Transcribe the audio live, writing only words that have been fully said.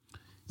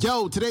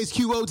Yo, today's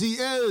QOD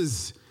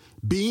is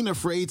being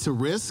afraid to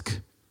risk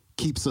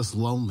keeps us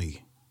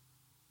lonely.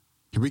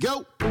 Here we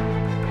go.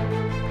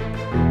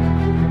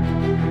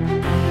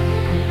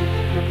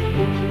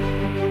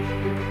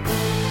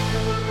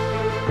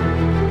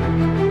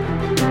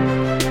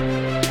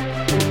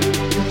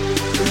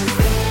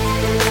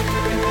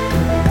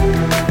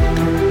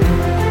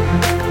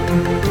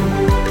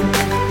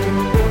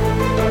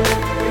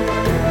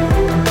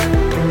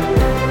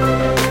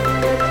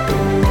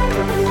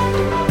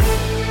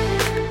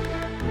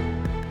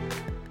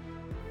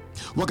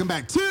 Welcome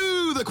back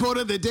to the Quote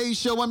of the Day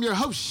Show. I'm your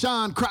host,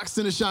 Sean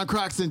Croxton of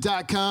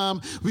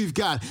SeanCroxton.com. We've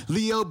got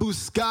Leo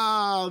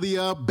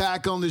Buscaglia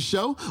back on the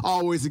show.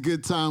 Always a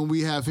good time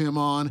we have him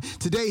on.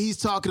 Today he's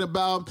talking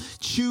about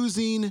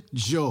choosing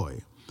joy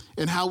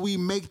and how we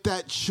make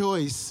that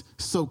choice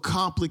so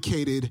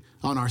complicated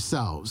on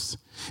ourselves.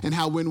 And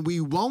how when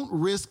we won't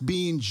risk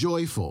being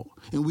joyful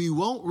and we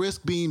won't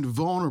risk being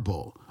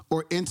vulnerable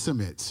or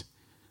intimate,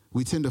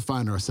 we tend to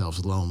find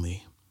ourselves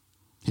lonely.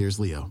 Here's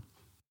Leo.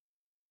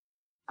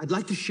 I'd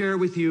like to share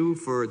with you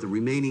for the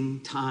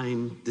remaining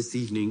time this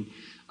evening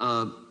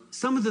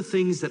some of the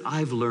things that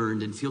I've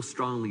learned and feel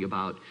strongly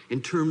about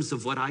in terms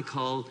of what I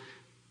call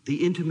the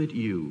intimate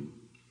you.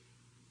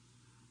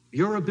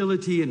 Your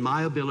ability and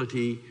my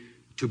ability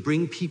to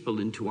bring people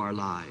into our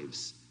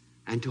lives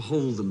and to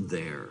hold them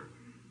there.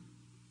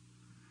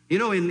 You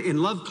know, in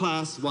love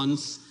class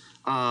once,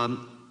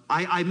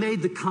 I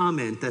made the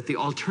comment that the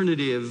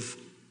alternative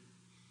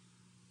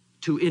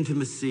to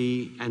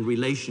intimacy and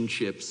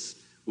relationships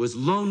was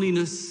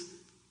loneliness,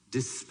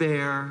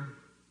 despair,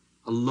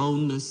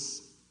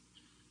 aloneness,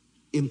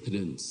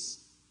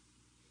 impotence,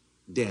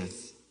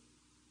 death.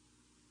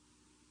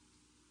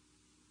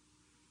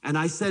 And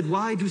I said,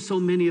 why do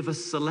so many of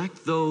us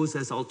select those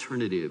as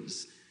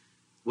alternatives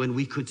when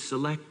we could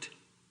select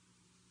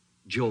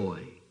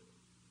joy?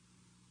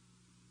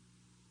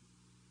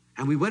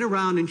 And we went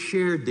around and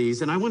shared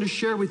these, and I want to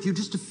share with you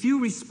just a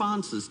few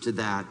responses to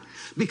that,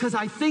 because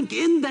I think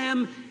in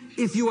them,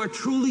 if you are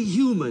truly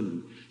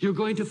human, you're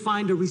going to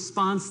find a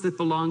response that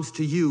belongs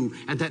to you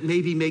and that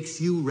maybe makes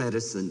you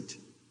reticent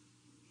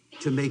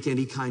to make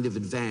any kind of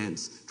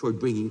advance toward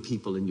bringing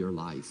people in your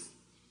life.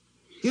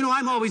 You know,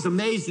 I'm always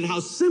amazed at how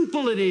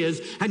simple it is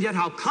and yet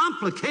how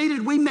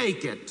complicated we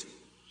make it.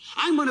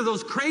 I'm one of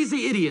those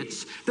crazy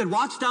idiots that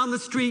walks down the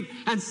street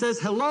and says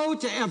hello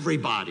to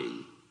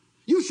everybody.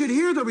 You should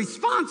hear the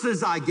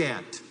responses I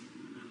get.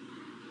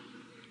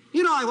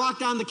 You know, I walk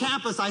down the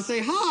campus, I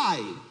say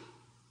hi.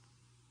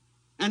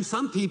 And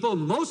some people,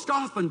 most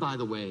often, by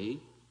the way,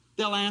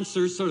 they'll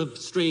answer sort of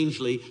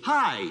strangely,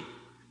 hi.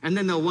 And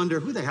then they'll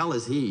wonder, who the hell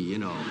is he, you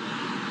know?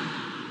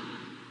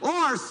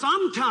 Or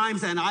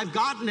sometimes, and I've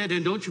gotten it,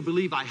 and don't you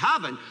believe I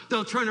haven't,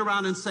 they'll turn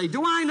around and say,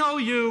 do I know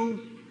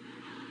you?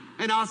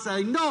 And I'll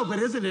say, no, but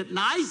isn't it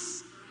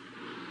nice?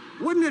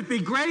 Wouldn't it be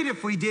great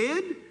if we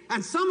did?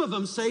 And some of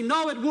them say,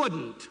 no, it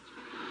wouldn't.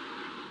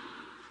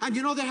 And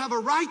you know, they have a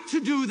right to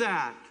do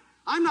that.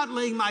 I'm not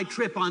laying my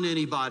trip on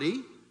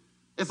anybody.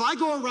 If I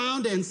go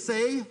around and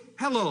say,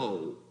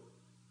 hello,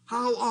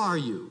 how are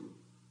you?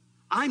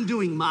 I'm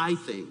doing my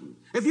thing.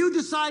 If you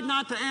decide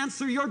not to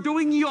answer, you're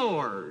doing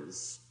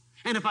yours.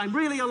 And if I'm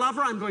really a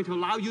lover, I'm going to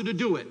allow you to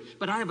do it.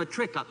 But I have a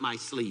trick up my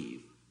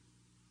sleeve.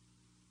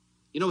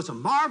 You know, it's a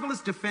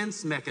marvelous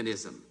defense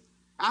mechanism.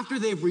 After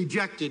they've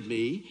rejected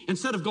me,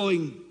 instead of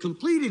going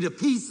completely to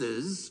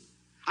pieces,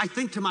 I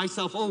think to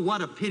myself, oh,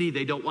 what a pity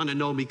they don't want to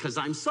know me because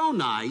I'm so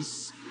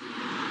nice.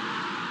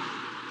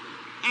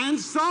 And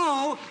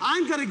so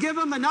I'm going to give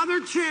them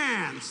another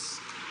chance.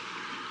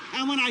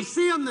 And when I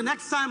see them the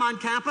next time on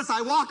campus,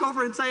 I walk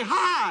over and say,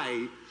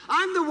 hi,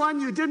 I'm the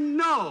one you didn't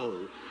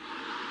know.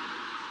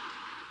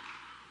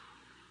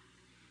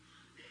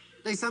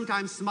 They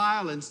sometimes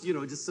smile and, you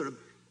know, just sort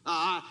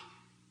of,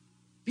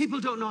 people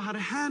don't know how to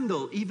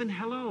handle even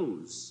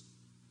hellos.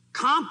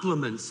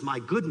 Compliments, my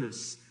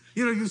goodness.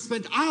 You know, you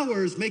spent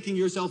hours making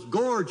yourself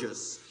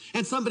gorgeous.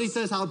 And somebody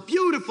says, how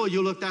beautiful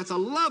you look. That's a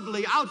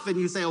lovely outfit.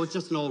 And you say, oh, it's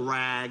just an old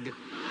rag.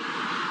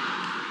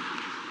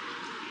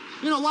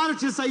 You know, why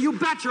don't you say, you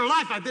bet your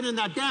life I've been in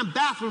that damn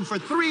bathroom for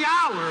 3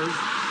 hours.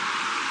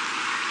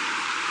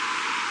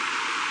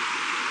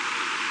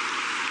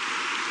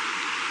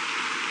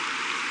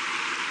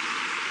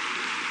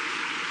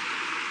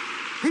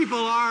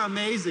 People are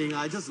amazing.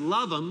 I just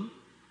love them.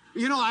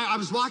 You know, I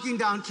was walking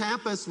down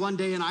campus one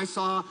day and I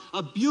saw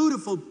a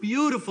beautiful,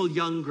 beautiful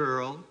young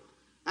girl.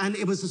 And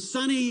it was a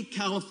sunny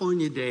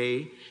California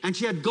day, and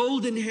she had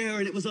golden hair,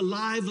 and it was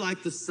alive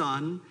like the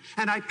sun.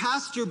 And I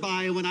passed her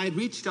by, and when I had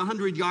reached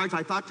 100 yards,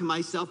 I thought to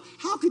myself,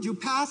 how could you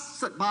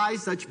pass by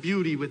such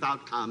beauty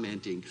without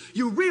commenting?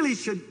 You really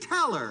should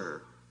tell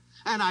her.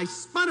 And I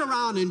spun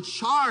around and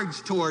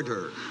charged toward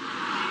her.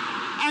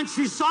 And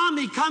she saw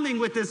me coming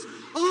with this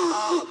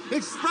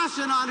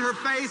expression on her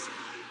face.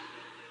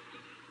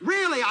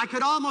 Really, I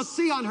could almost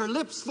see on her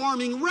lips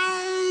forming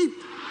rape.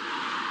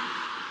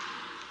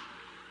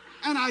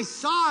 And I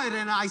saw it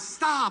and I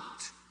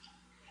stopped.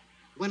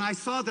 when I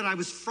saw that I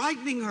was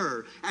frightening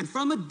her, and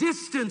from a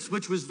distance,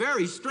 which was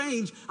very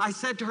strange, I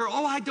said to her,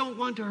 "Oh, I don't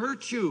want to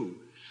hurt you.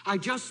 I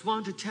just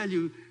want to tell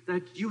you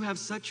that you have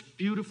such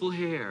beautiful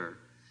hair,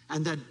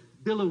 and that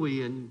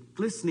billowy and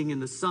glistening in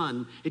the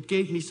sun, it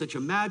gave me such a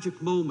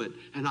magic moment,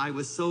 and I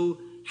was so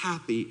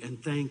happy,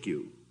 and thank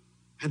you."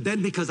 And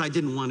then, because I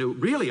didn't want to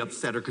really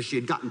upset her, because she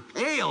had gotten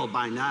pale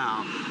by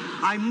now,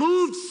 I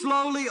moved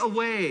slowly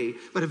away.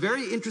 But a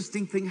very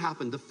interesting thing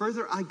happened. The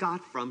further I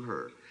got from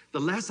her, the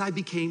less I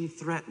became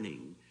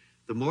threatening,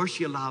 the more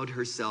she allowed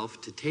herself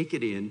to take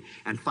it in,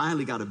 and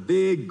finally got a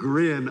big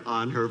grin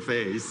on her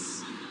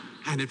face.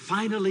 And it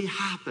finally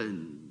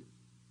happened.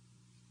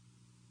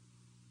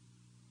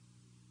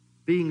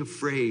 Being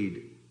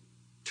afraid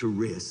to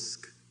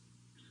risk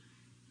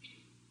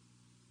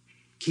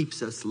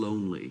keeps us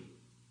lonely.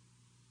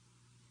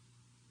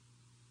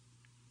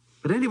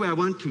 But anyway, I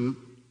want to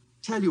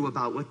tell you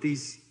about what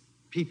these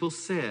people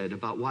said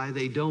about why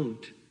they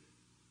don't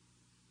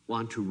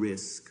want to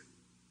risk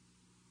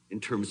in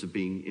terms of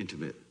being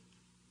intimate.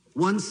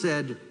 One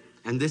said,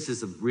 and this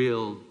is a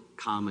real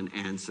common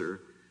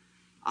answer,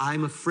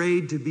 "I'm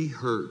afraid to be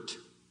hurt."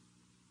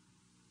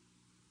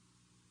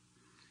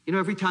 You know,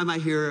 every time I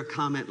hear a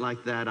comment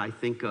like that, I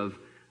think of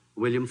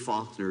William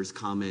Faulkner's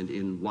comment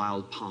in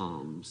Wild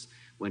Palms,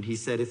 when he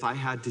said, "If I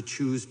had to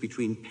choose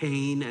between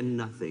pain and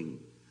nothing,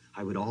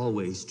 I would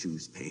always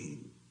choose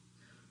pain."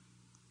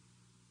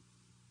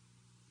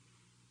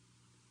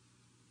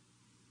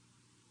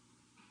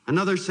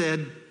 Another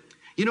said,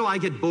 "You know, I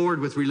get bored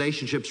with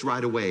relationships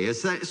right away.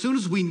 As soon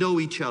as we know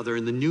each other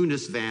and the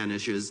newness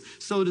vanishes,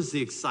 so does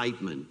the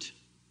excitement."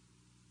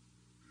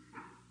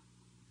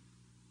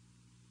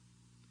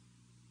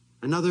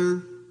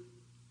 Another,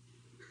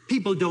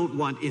 "People don't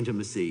want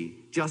intimacy,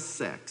 just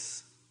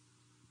sex."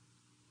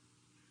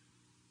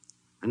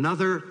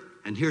 Another,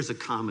 and here's a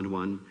common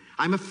one,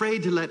 "I'm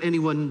afraid to let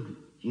anyone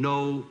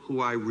know who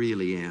I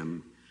really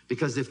am,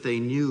 because if they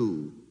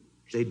knew,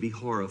 they'd be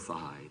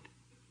horrified."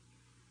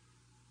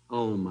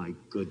 Oh my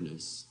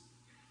goodness.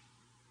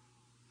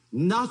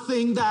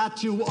 Nothing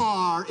that you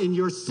are in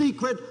your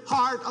secret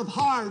heart of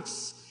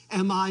hearts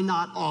am I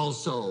not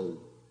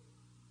also.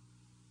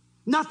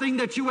 Nothing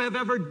that you have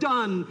ever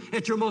done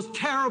at your most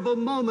terrible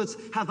moments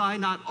have I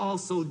not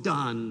also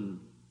done.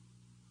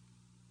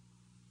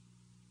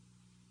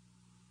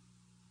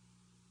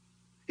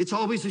 It's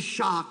always a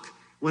shock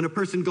when a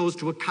person goes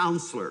to a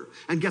counselor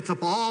and gets up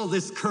all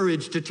this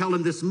courage to tell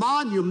him this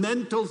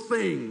monumental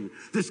thing,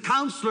 this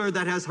counselor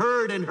that has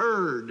heard and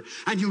heard,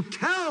 and you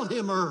tell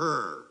him or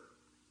her,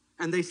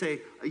 and they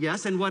say,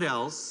 "Yes, and what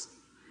else?"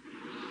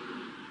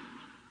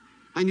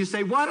 And you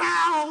say, "What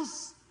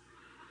else?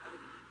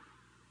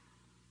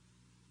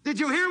 Did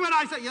you hear what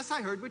I said?" "Yes,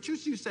 I heard what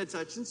you said,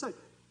 such and such."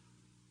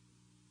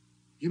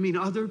 "You mean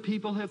other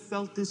people have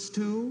felt this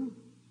too?"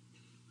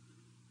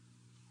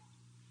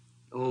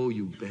 Oh,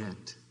 you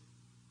bet.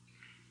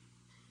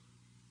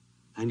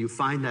 And you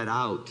find that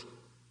out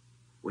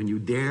when you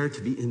dare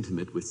to be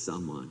intimate with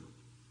someone,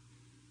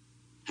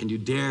 and you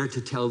dare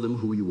to tell them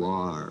who you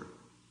are,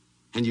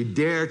 and you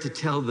dare to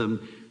tell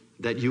them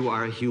that you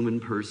are a human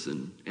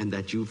person and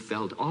that you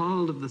felt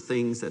all of the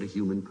things that a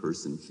human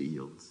person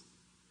feels.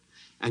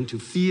 And to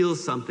feel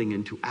something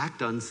and to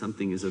act on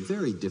something is a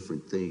very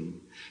different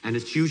thing. And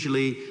it's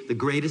usually the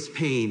greatest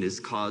pain is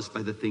caused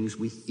by the things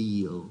we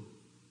feel.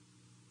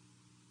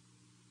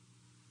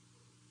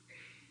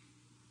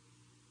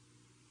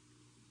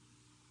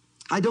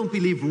 I don't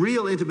believe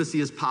real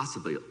intimacy is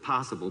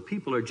possible.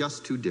 People are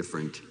just too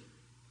different.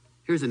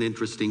 Here's an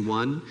interesting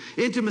one.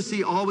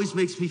 Intimacy always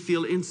makes me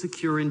feel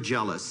insecure and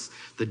jealous.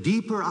 The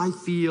deeper I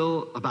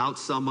feel about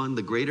someone,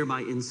 the greater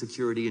my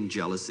insecurity and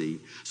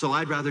jealousy. So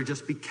I'd rather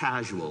just be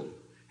casual,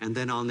 and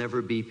then I'll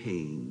never be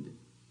pained.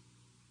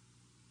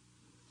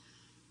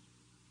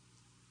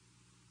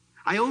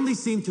 I only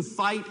seem to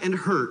fight and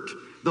hurt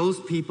those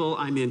people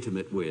I'm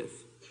intimate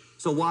with.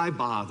 So why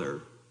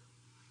bother?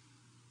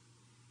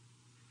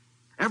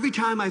 Every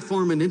time I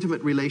form an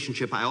intimate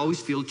relationship, I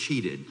always feel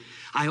cheated.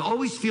 I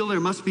always feel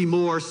there must be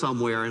more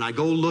somewhere, and I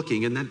go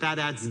looking, and that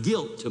adds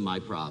guilt to my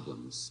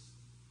problems.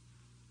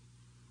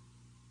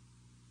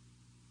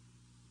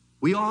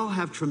 We all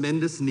have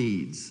tremendous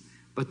needs,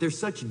 but they're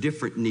such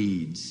different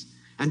needs.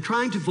 And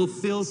trying to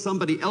fulfill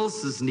somebody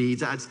else's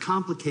needs adds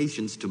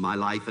complications to my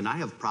life, and I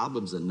have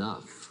problems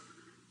enough.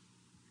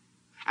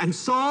 And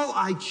so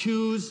I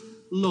choose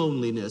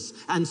loneliness,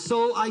 and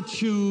so I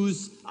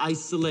choose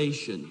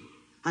isolation.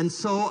 And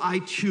so I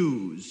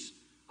choose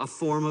a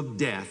form of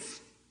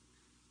death.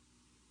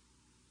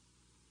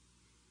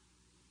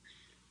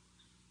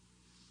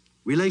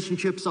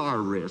 Relationships are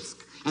a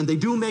risk, and they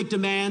do make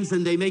demands,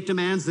 and they make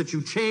demands that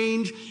you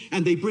change,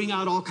 and they bring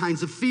out all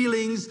kinds of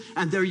feelings,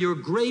 and they're your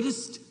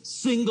greatest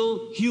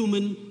single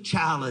human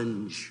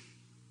challenge.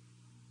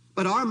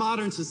 But our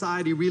modern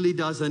society really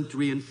doesn't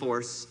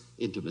reinforce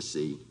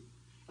intimacy.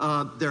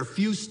 There are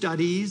few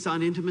studies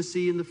on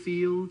intimacy in the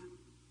field,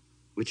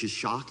 which is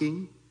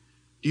shocking.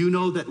 Do you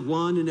know that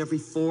 1 in every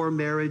 4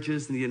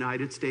 marriages in the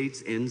United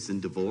States ends in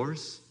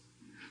divorce?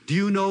 Do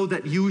you know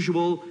that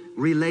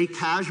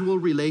casual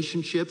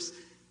relationships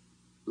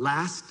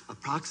last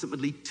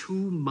approximately 2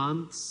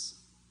 months?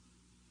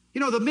 You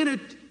know, the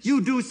minute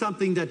you do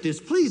something that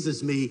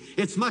displeases me,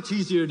 it's much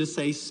easier to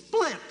say,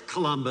 split,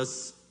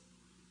 Columbus.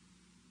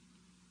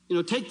 You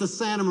know, take the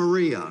Santa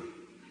Maria.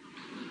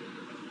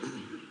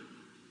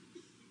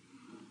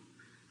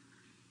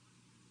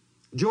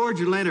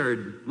 George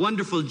Leonard,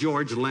 wonderful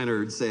George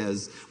Leonard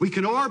says, we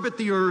can orbit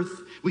the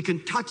earth, we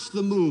can touch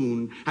the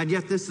moon, and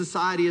yet this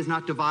society has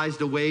not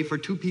devised a way for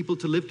two people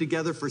to live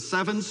together for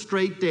 7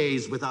 straight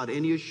days without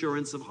any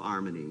assurance of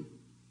harmony.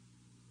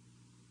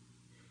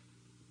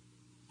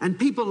 And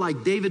people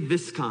like David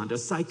Viscount, a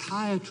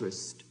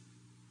psychiatrist,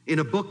 in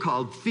a book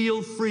called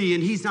Feel Free,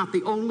 and he's not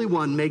the only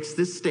one, makes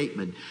this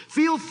statement.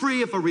 Feel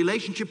free if a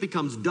relationship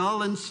becomes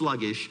dull and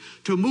sluggish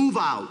to move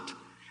out.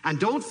 And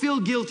don't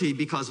feel guilty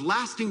because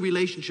lasting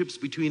relationships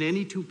between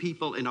any two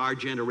people in our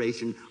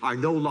generation are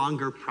no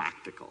longer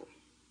practical.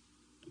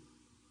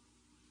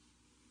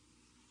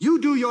 You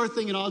do your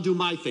thing and I'll do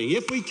my thing.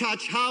 If we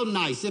touch, how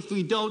nice. If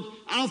we don't,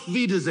 auf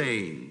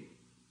Wiedersehen.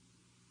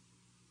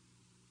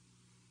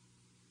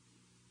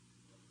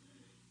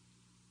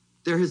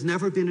 There has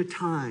never been a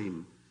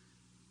time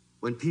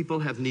when people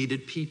have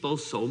needed people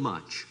so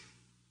much.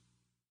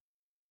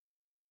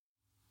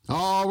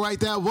 All right,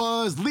 that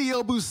was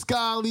Leo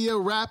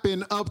Buscaglia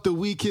wrapping up the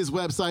week. His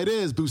website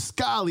is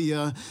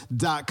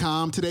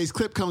Buscaglia.com. Today's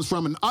clip comes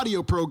from an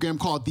audio program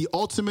called The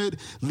Ultimate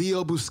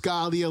Leo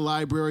Buscaglia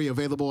Library,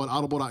 available at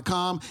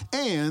audible.com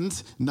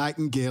and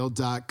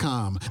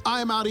nightingale.com.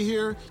 I am out of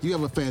here. You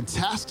have a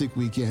fantastic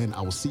weekend.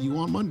 I will see you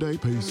on Monday.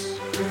 Peace.